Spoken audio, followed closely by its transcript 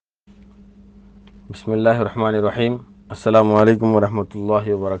بسم اللہ الرحمن الرحیم۔ السلام علیکم ورحمۃ اللہ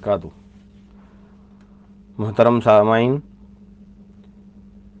وبرکاتہ۔ محترم سامعین،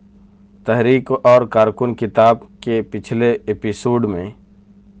 تحریک اور کارکن کتاب کے پچھلے ایپیسوڈ میں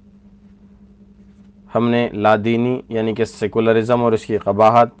ہم نے لادینی یعنی کہ سیکولرزم اور اس کی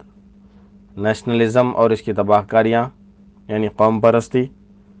قباحت، نیشنلزم اور اس کی تباہ کاریاں یعنی قوم پرستی،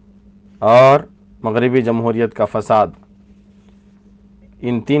 اور مغربی جمہوریت کا فساد،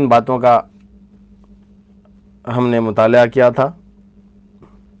 ان تین باتوں کا ہم نے مطالعہ کیا تھا۔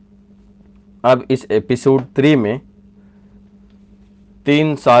 اب اس ایپیسوڈ 3 میں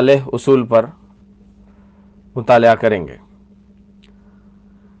 3 صالح اصول پر مطالعہ کریں گے۔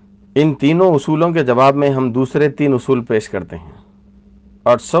 ان تینوں اصولوں کے جواب میں ہم دوسرے 3 اصول پیش کرتے ہیں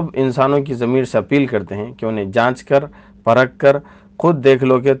اور سب انسانوں کی ضمیر سے اپیل کرتے ہیں کہ انہیں جانچ کر پرکھ کر خود دیکھ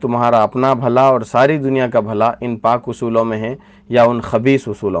لو کہ تمہارا اپنا بھلا اور ساری دنیا کا بھلا ان پاک اصولوں میں ہے یا ان خبیث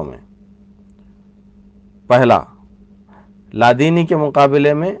اصولوں میں۔ پہلا، لادینی کے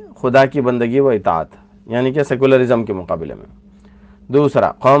مقابلے میں خدا کی بندگی و اطاعت یعنی کہ سیکولرزم کے مقابلے میں۔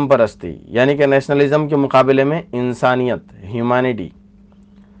 دوسرا، قوم پرستی یعنی کہ نیشنلزم کے مقابلے میں انسانیت، ہیومینٹی۔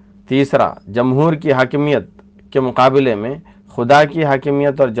 تیسرا، جمہور کی حاکمیت کے مقابلے میں خدا کی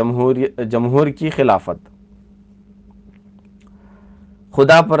حاکمیت اور جمہور کی خلافت۔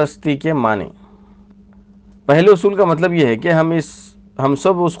 خدا پرستی کے معنی۔ پہلے اصول کا مطلب یہ ہے کہ ہم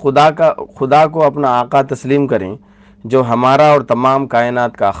سب اس خدا کو اپنا آقا تسلیم کریں جو ہمارا اور تمام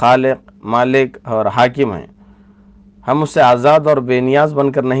کائنات کا خالق، مالک اور حاکم ہے۔ ہم اس سے آزاد اور بے نیاز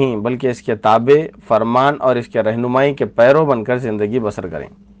بن کر نہیں بلکہ اس کے تابع، فرمان اور اس کے رہنمائی کے پیرو بن کر زندگی بسر کریں۔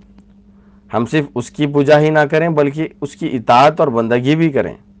 ہم صرف اس کی پوجا ہی نہ کریں بلکہ اس کی اطاعت اور بندگی بھی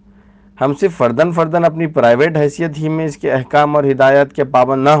کریں۔ ہم صرف فرداً اپنی پرائیویٹ حیثیت ہی میں اس کے احکام اور ہدایات کے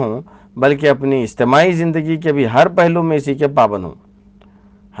پابند نہ ہوں بلکہ اپنی اجتماعی زندگی کے بھی ہر پہلو میں اسی کے پابند ہوں۔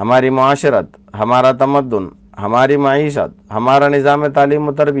 ہماری معاشرت، ہمارا تمدن، ہماری معیشت، ہمارا نظام تعلیم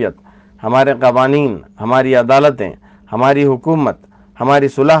و تربیت، ہمارے قوانین، ہماری عدالتیں، ہماری حکومت، ہماری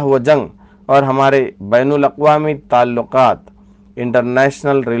صلح و جنگ اور ہمارے بین الاقوامی تعلقات،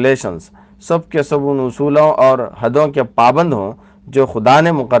 انٹرنیشنل ریلیشنز، سب کے سب ان اصولوں اور حدوں کے پابند ہوں جو خدا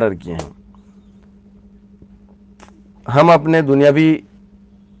نے مقرر کیے ہیں۔ ہم اپنے دنیاوی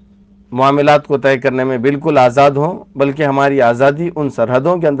معاملات کو طے کرنے میں بالکل آزاد ہوں بلکہ ہماری آزادی ان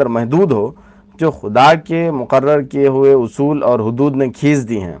سرحدوں کے اندر محدود ہو جو خدا کے مقرر کیے ہوئے اصول اور حدود نے کھینچ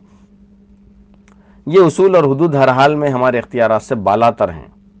دی ہیں۔ یہ اصول اور حدود ہر حال میں ہمارے اختیارات سے بالاتر ہیں۔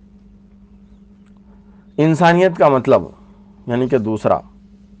 انسانیت کا مطلب یعنی کہ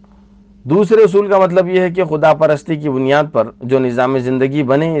دوسرے اصول کا مطلب یہ ہے کہ خدا پرستی کی بنیاد پر جو نظام زندگی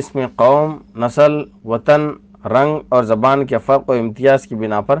بنے اس میں قوم، نسل، وطن، رنگ اور زبان کے فرق و امتیاز کی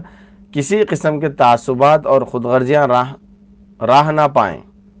بنا پر کسی قسم کے تعصبات اور خود غرضیاں راہ نہ پائیں۔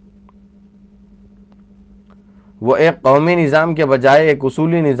 وہ ایک قومی نظام کے بجائے ایک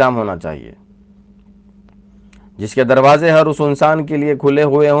اصولی نظام ہونا چاہیے جس کے دروازے ہر اس انسان کے لیے کھلے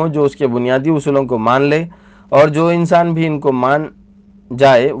ہوئے ہوں جو اس کے بنیادی اصولوں کو مان لے، اور جو انسان بھی ان کو مان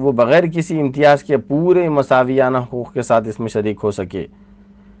جائے وہ بغیر کسی امتیاز کے پورے مساویانہ حقوق کے ساتھ اس میں شریک ہو سکے۔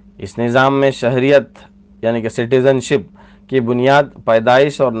 اس نظام میں شہریت یعنی کہ سٹیزن شپ کی بنیاد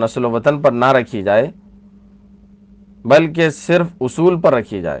پیدائش اور نسل و وطن پر نہ رکھی جائے بلکہ صرف اصول پر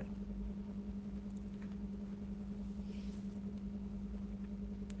رکھی جائے۔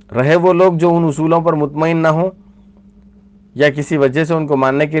 رہے وہ لوگ جو ان اصولوں پر مطمئن نہ ہوں یا کسی وجہ سے ان کو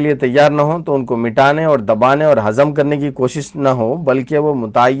ماننے کے لیے تیار نہ ہوں تو ان کو مٹانے اور دبانے اور ہضم کرنے کی کوشش نہ ہو بلکہ وہ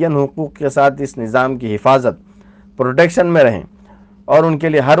متعین حقوق کے ساتھ اس نظام کی حفاظت، پروٹیکشن میں رہیں، اور ان کے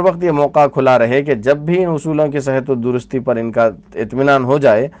لیے ہر وقت یہ موقع کھلا رہے کہ جب بھی ان اصولوں کی صحت و درستی پر ان کا اطمینان ہو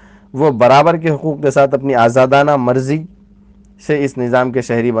جائے وہ برابر کے حقوق کے ساتھ اپنی آزادانہ مرضی سے اس نظام کے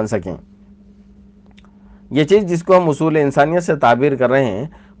شہری بن سکیں۔ یہ چیز جس کو ہم اصول انسانیت سے تعبیر کر رہے ہیں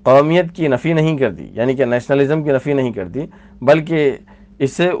قومیت کی نفی نہیں کرتی یعنی کہ نیشنلزم کی نفی نہیں کرتی بلکہ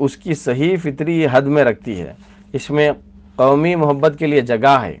اسے اس کی صحیح فطری حد میں رکھتی ہے۔ اس میں قومی محبت کے لیے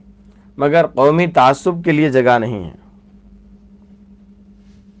جگہ ہے مگر قومی تعصب کے لیے جگہ نہیں ہے۔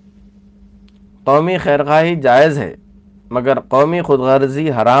 قومی خیرخواہی جائز ہے مگر قومی خود غرضی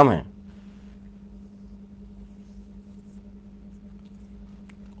حرام ہے۔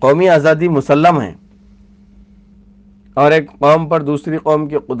 قومی آزادی مسلم ہے اور ایک قوم پر دوسری قوم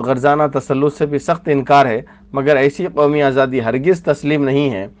کی خود غرضانہ تسلط سے بھی سخت انکار ہے، مگر ایسی قومی آزادی ہرگز تسلیم نہیں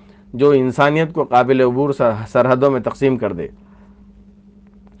ہے جو انسانیت کو قابل عبور سرحدوں میں تقسیم کر دے۔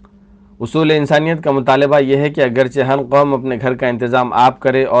 اصول انسانیت کا مطالبہ یہ ہے کہ اگرچہ ہر قوم اپنے گھر کا انتظام آپ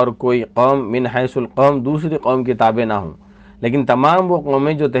کرے اور کوئی قوم من حیث القوم دوسری قوم کی تابع نہ ہو، لیکن تمام وہ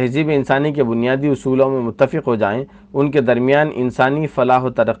قومیں جو تہذیب انسانی کے بنیادی اصولوں میں متفق ہو جائیں، ان کے درمیان انسانی فلاح و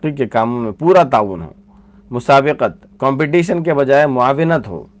ترقی کے کاموں میں پورا تعاون ہو، مسابقت، کمپٹیشن کے بجائے معاونت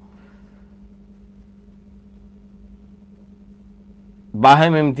ہو،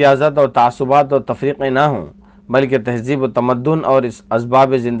 باہم امتیازات اور تعصبات اور تفریقیں نہ ہوں، بلکہ تہذیب و تمدن اور اس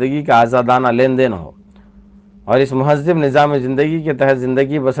اسباب زندگی کا آزادانہ لین دین ہو، اور اس مہذب نظام زندگی کے تحت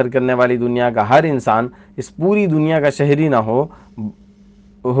زندگی بسر کرنے والی دنیا کا ہر انسان اس پوری دنیا کا شہری نہ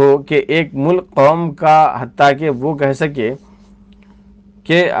ہو کہ ایک ملک قوم کا، حتیٰ کہ وہ کہہ سکے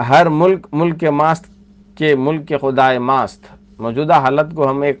کہ ہر ملک کے ماست کے ملک کے خدائے ماست۔ موجودہ حالت کو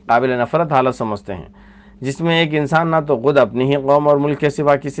ہم ایک قابل نفرت حالت سمجھتے ہیں، جس میں ایک انسان نہ تو خود اپنی ہی قوم اور ملک کے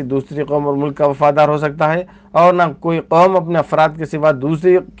سوا کسی دوسری قوم اور ملک کا وفادار ہو سکتا ہے، اور نہ کوئی قوم اپنے افراد کے سوا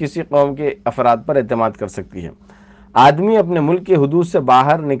دوسری کسی قوم کے افراد پر اعتماد کر سکتی ہے۔ آدمی اپنے ملک کے حدود سے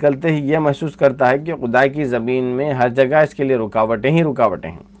باہر نکلتے ہی یہ محسوس کرتا ہے کہ خدا کی زمین میں ہر جگہ اس کے لیے رکاوٹیں ہی رکاوٹیں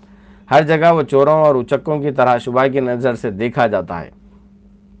ہیں۔ ہر جگہ وہ چوروں اور اچکوں کی طرح شبہ کی نظر سے دیکھا جاتا ہے۔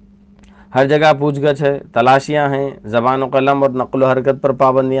 ہر جگہ پوچھ گچھ ہے، تلاشیاں ہیں، زبان و قلم اور نقل و حرکت پر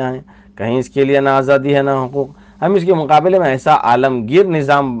پابندیاں ہیں، کہیں اس کے لیے نہ آزادی ہے نہ حقوق۔ ہم اس کے مقابلے میں ایسا عالمگیر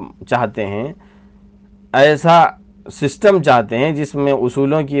نظام چاہتے ہیں، ایسا سسٹم چاہتے ہیں جس میں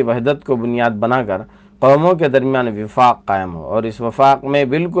اصولوں کی وحدت کو بنیاد بنا کر قوموں کے درمیان وفاق قائم ہو، اور اس وفاق میں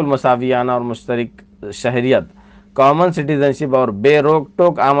بالکل مساویانہ اور مشترک شہریت، کامن سٹیزنشپ اور بے روک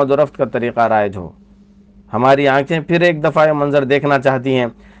ٹوک آمد و رفت کا طریقہ رائج ہو۔ ہماری آنکھیں پھر ایک دفعہ یہ منظر دیکھنا چاہتی ہیں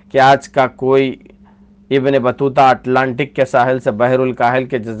کہ آج کا کوئی ابن بطوطہ اٹلانٹک کے ساحل سے بحر الکاہل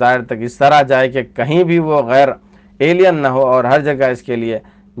کے جزائر تک اس طرح جائے کہ کہیں بھی وہ غیر ایلین نہ ہو، اور ہر جگہ اس کے لیے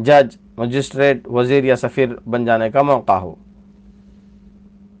جج، مجسٹریٹ، وزیر یا سفیر بن جانے کا موقع ہو۔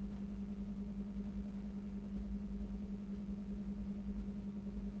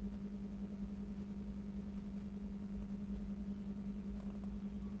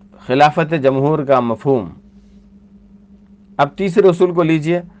 خلافت جمہور کا مفہوم۔ اب تیسرے اصول کو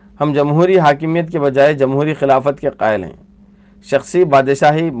لیجئے۔ ہم جمہوری حاکمیت کے بجائے جمہوری خلافت کے قائل ہیں۔ شخصی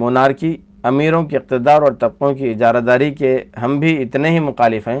بادشاہی، مونارکی، امیروں کے اقتدار اور طبقوں کی اجارہ داری کے ہم بھی اتنے ہی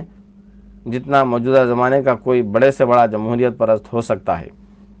مخالف ہیں جتنا موجودہ زمانے کا کوئی بڑے سے بڑا جمہوریت پرست ہو سکتا ہے۔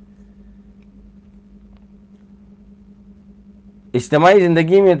 اجتماعی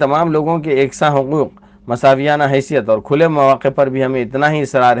زندگی میں تمام لوگوں کے یکساں حقوق، مساویانہ حیثیت اور کھلے مواقع پر بھی ہمیں اتنا ہی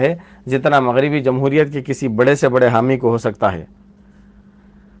اصرار ہے جتنا مغربی جمہوریت کے کسی بڑے سے بڑے حامی کو ہو سکتا ہے۔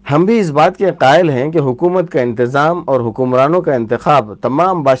 ہم بھی اس بات کے قائل ہیں کہ حکومت کا انتظام اور حکمرانوں کا انتخاب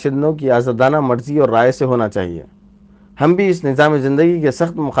تمام باشندوں کی آزادانہ مرضی اور رائے سے ہونا چاہیے۔ ہم بھی اس نظام زندگی کے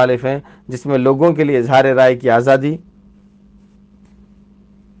سخت مخالف ہیں جس میں لوگوں کے لیے اظہار رائے کی آزادی،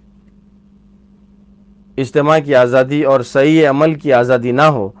 اجتماع کی آزادی اور صحیح عمل کی آزادی نہ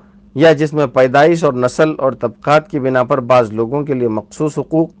ہو، یا جس میں پیدائش اور نسل اور طبقات کی بنا پر بعض لوگوں کے لیے مخصوص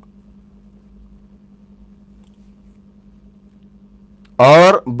حقوق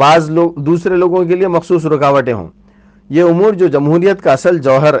اور بعض دوسرے لوگوں کے لیے مخصوص رکاوٹیں ہوں۔ یہ امور جو جمہوریت کا اصل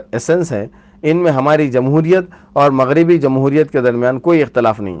جوہر، ایسنس ہے، ان میں ہماری جمہوریت اور مغربی جمہوریت کے درمیان کوئی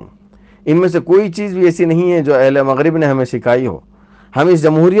اختلاف نہیں ہے۔ ان میں سے کوئی چیز بھی ایسی نہیں ہے جو اہل مغرب نے ہمیں سکھائی ہو۔ ہم اس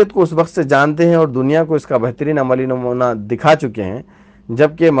جمہوریت کو اس وقت سے جانتے ہیں اور دنیا کو اس کا بہترین عملی نمونہ دکھا چکے ہیں،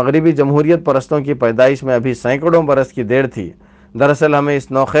 جبکہ مغربی جمہوریت پرستوں کی پیدائش میں ابھی سینکڑوں برس کی دیر تھی۔ دراصل ہمیں اس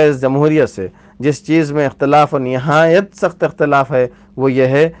نوخیز جمہوریت سے جس چیز میں اختلاف اور نہایت سخت اختلاف ہے وہ یہ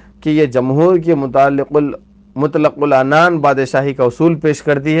ہے کہ یہ جمہور کے مطلق العنان بادشاہی کا اصول پیش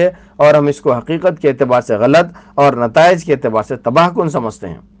کرتی ہے، اور ہم اس کو حقیقت کے اعتبار سے غلط اور نتائج کے اعتبار سے تباہ کن سمجھتے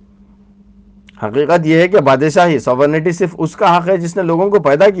ہیں۔ حقیقت یہ ہے کہ بادشاہی، سوورنٹی، صرف اس کا حق ہے جس نے لوگوں کو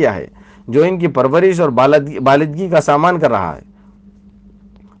پیدا کیا ہے، جو ان کی پرورش اور بالدگی کا سامان کر رہا ہے،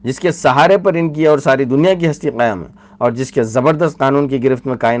 جس کے سہارے پر ان کی اور ساری دنیا کی ہستی قائم ہے، اور جس کے زبردست قانون کی گرفت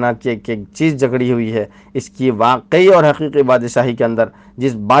میں کائنات کی ایک چیز جکڑی ہوئی ہے۔ اس کی واقعی اور حقیقی بادشاہی کے اندر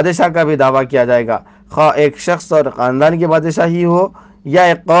جس بادشاہ کا بھی دعویٰ کیا جائے گا، خواہ ایک شخص اور خاندان کی بادشاہی ہو یا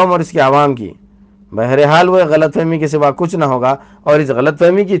ایک قوم اور اس کے عوام کی، بہرحال وہ غلط فہمی کے سوا کچھ نہ ہوگا، اور اس غلط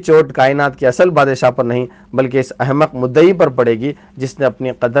فہمی کی چوٹ کائنات کے اصل بادشاہ پر نہیں بلکہ اس احمق مدعی پر پڑے گی جس نے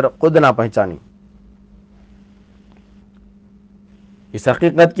اپنی قدر خود نہ پہچانی۔ اس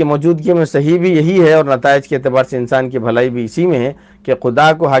حقیقت کی موجودگی میں صحیح بھی یہی ہے، اور نتائج کے اعتبار سے انسان کی بھلائی بھی اسی میں ہے کہ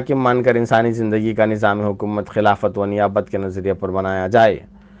خدا کو حاکم مان کر انسانی زندگی کا نظام حکومت خلافت و نیابت کے نظریے پر بنایا جائے۔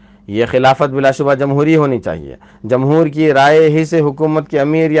 یہ خلافت بلا شبہ جمہوری ہونی چاہیے۔ جمہور کی رائے ہی سے حکومت کے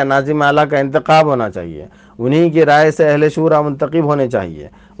امیر یا ناظم اعلیٰ کا انتخاب ہونا چاہیے، انہی کی رائے سے اہل شورا منتخب ہونے چاہیے،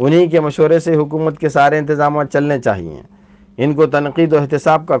 انہی کے مشورے سے حکومت کے سارے انتظامات چلنے چاہیے، ان کو تنقید و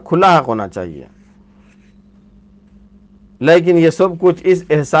احتساب کا کھلا حق ہونا چاہیے۔ لیکن یہ سب کچھ اس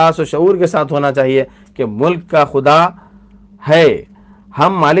احساس و شعور کے ساتھ ہونا چاہیے کہ ملک کا خدا ہے،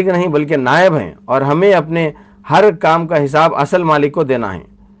 ہم مالک نہیں بلکہ نائب ہیں، اور ہمیں اپنے ہر کام کا حساب اصل مالک کو دینا ہے۔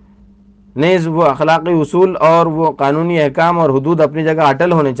 نیز وہ اخلاقی اصول اور وہ قانونی احکام اور حدود اپنی جگہ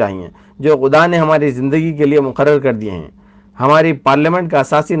اٹل ہونے چاہیے جو خدا نے ہماری زندگی کے لیے مقرر کر دیے ہیں۔ ہماری پارلیمنٹ کا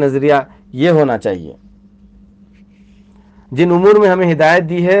اساسی نظریہ یہ ہونا چاہیے، جن امور میں ہمیں ہدایت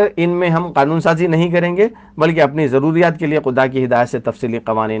دی ہے ان میں ہم قانون سازی نہیں کریں گے بلکہ اپنی ضروریات کے لیے خدا کی ہدایت سے تفصیلی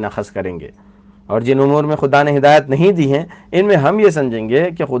قوانین اخذ کریں گے، اور جن امور میں خدا نے ہدایت نہیں دی ہیں ان میں ہم یہ سمجھیں گے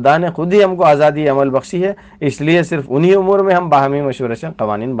کہ خدا نے خود ہی ہم کو آزادی عمل بخشی ہے، اس لیے صرف انہی امور میں ہم باہمی مشورے سے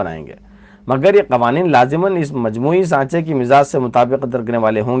قوانین بنائیں گے، مگر یہ قوانین لازماً اس مجموعی سانچے کی مزاج سے مطابقت رکھنے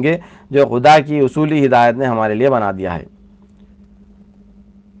والے ہوں گے جو خدا کی اصولی ہدایت نے ہمارے لیے بنا دیا ہے۔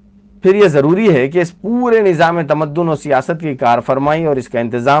 پھر یہ ضروری ہے کہ اس پورے نظام تمدن و سیاست کی کارفرمائی اور اس کا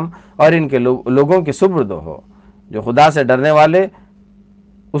انتظام اور ان کے لوگوں کے سپرد ہو جو خدا سے ڈرنے والے،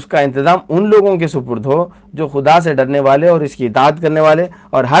 اس کا انتظام ان لوگوں کے سپرد ہو جو خدا سے ڈرنے والے اور اس کی اطاعت کرنے والے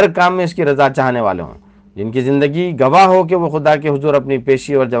اور ہر کام میں اس کی رضا چاہنے والے ہوں، جن کی زندگی گواہ ہو کہ وہ خدا کے حضور اپنی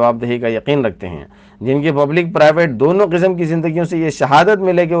پیشی اور جواب دہی کا یقین رکھتے ہیں، جن کی پبلک پرائیویٹ دونوں قسم کی زندگیوں سے یہ شہادت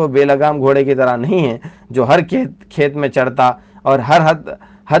ملے کہ وہ بے لگام گھوڑے کی طرح نہیں ہیں جو ہر کھیت میں چڑھتا اور ہر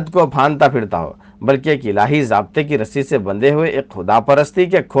حد کو پھاندتا پھرتا ہو، بلکہ ایک الہی ضابطے کی رسی سے بندھے ہوئے ایک خدا پرستی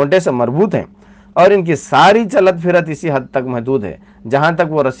کے کھونٹے سے مربوط ہیں، اور ان کی ساری چلت پھرت اسی حد تک محدود ہے جہاں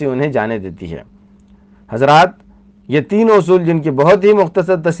تک وہ رسی انہیں جانے دیتی ہے۔ حضرات، یہ تینوں اصول جن کی بہت ہی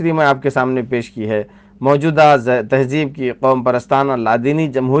مختصر تشریح میں آپ کے سامنے پیش کی ہے، موجودہ تہذیب کی قوم پرستانہ لادینی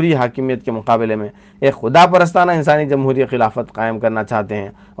جمہوری حاکمیت کے مقابلے میں ایک خدا پرستانہ انسانی جمہوری خلافت قائم کرنا چاہتے ہیں،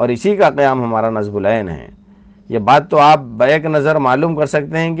 اور اسی کا قیام ہمارا نصب العین ہے۔ یہ بات تو آپ بیک نظر معلوم کر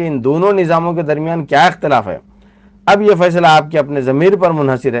سکتے ہیں کہ ان دونوں نظاموں کے درمیان کیا اختلاف ہے۔ اب یہ فیصلہ آپ کے اپنے ضمیر پر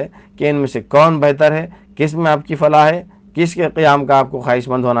منحصر ہے کہ ان میں سے کون بہتر ہے، کس میں آپ کی فلاح ہے، کس کے قیام کا آپ کو خواہش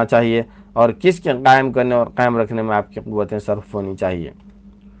مند ہونا چاہیے، اور کس کے قائم کرنے اور قائم رکھنے میں آپ کی قوتیں صرف ہونی چاہیے۔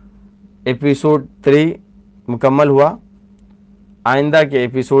 ایپیسوڈ 3 مکمل ہوا۔ آئندہ کے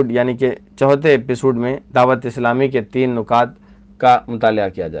ایپیسوڈ یعنی کہ چوتھے ایپیسوڈ میں دعوت اسلامی کے 3 نکات کا مطالعہ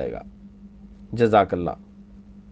کیا جائے گا۔ جزاک اللہ۔